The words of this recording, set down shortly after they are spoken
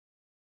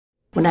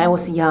When I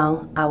was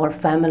young, our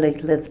family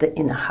lived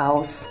in a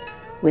house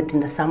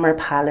within the Summer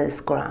Palace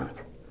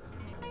grounds.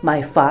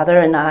 My father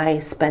and I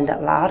spent a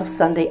lot of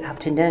Sunday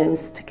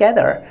afternoons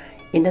together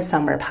in the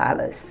Summer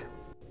Palace.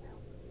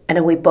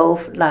 And we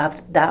both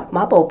loved that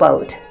marble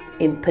boat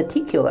in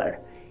particular.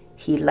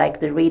 He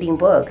liked reading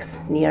books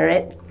near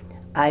it.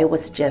 I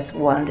was just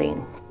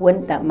wondering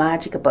when that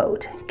magic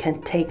boat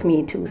can take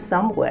me to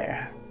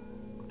somewhere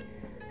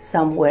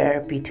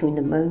between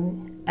the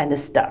moon and the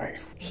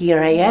stars.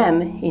 Here I am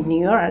in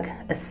New York,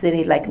 a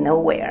city like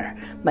nowhere.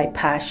 My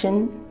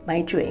passion,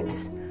 my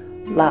dreams,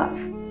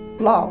 love,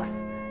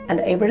 loss, and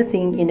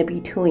everything in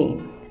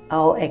between,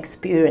 all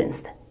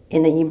experienced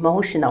in an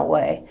emotional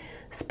way,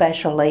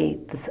 especially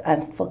these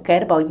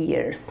unforgettable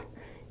years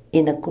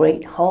in a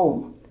great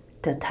home,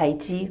 the Tai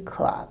Chi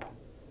Club.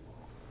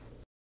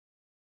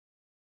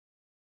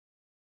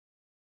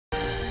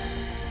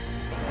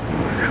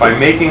 By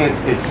making it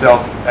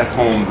itself at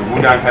home, the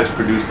Wudang has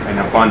produced an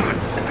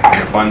abundance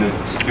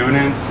of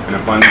students, an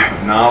abundance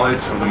of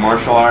knowledge of the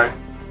martial arts.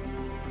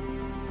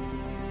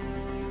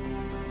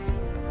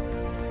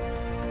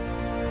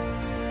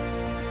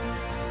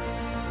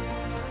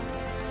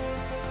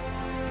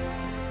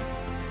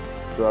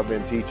 So I've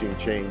been teaching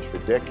change for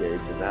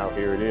decades, and now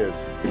here it is,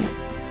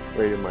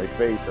 right in my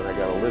face, and I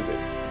gotta live it.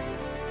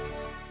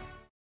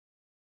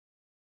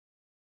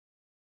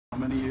 How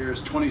many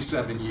years?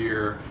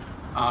 27-year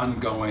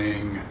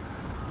ongoing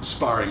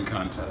sparring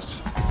contest.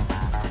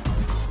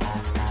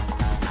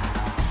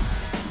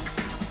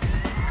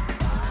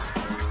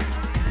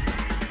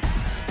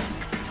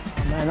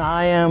 And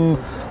I am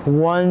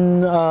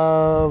one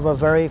of a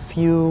very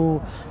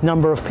few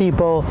number of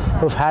people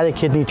who've had a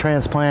kidney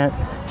transplant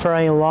for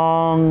a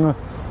long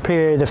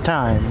period of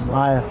time.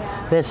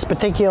 This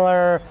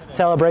particular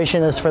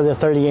celebration is for the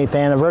 38th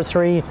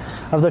anniversary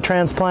of the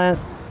transplant.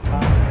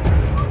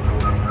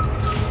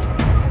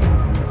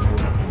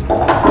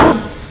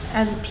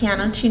 As a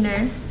piano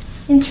tuner,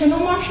 internal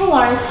martial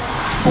arts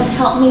has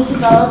helped me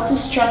develop the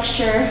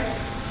structure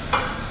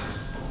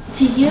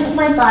to use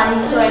my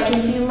body so I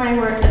can do my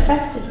work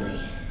effectively.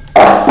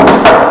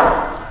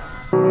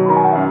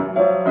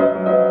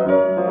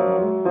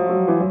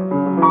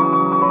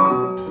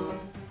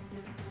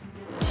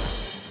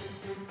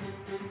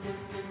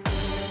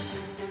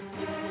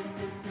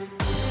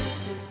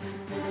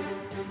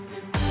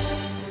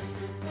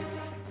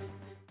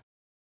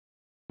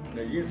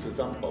因此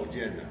张宝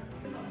剑呢，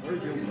而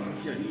且我们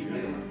现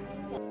学。